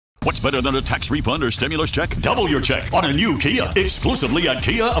What's better than a tax refund or stimulus check? Double your check on a new Kia, exclusively at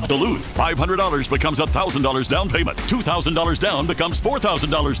Kia of Duluth. $500 becomes $1,000 down payment. $2,000 down becomes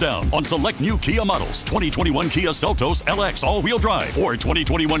 $4,000 down on select new Kia models. 2021 Kia Seltos LX all-wheel drive or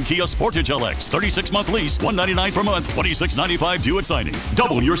 2021 Kia Sportage LX. 36-month lease, $199 per month, $26.95 due at signing.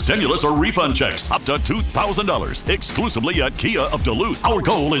 Double your stimulus or refund checks up to $2,000 exclusively at Kia of Duluth. Our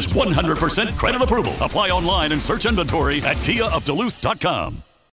goal is 100% credit approval. Apply online and search inventory at KiaofDuluth.com.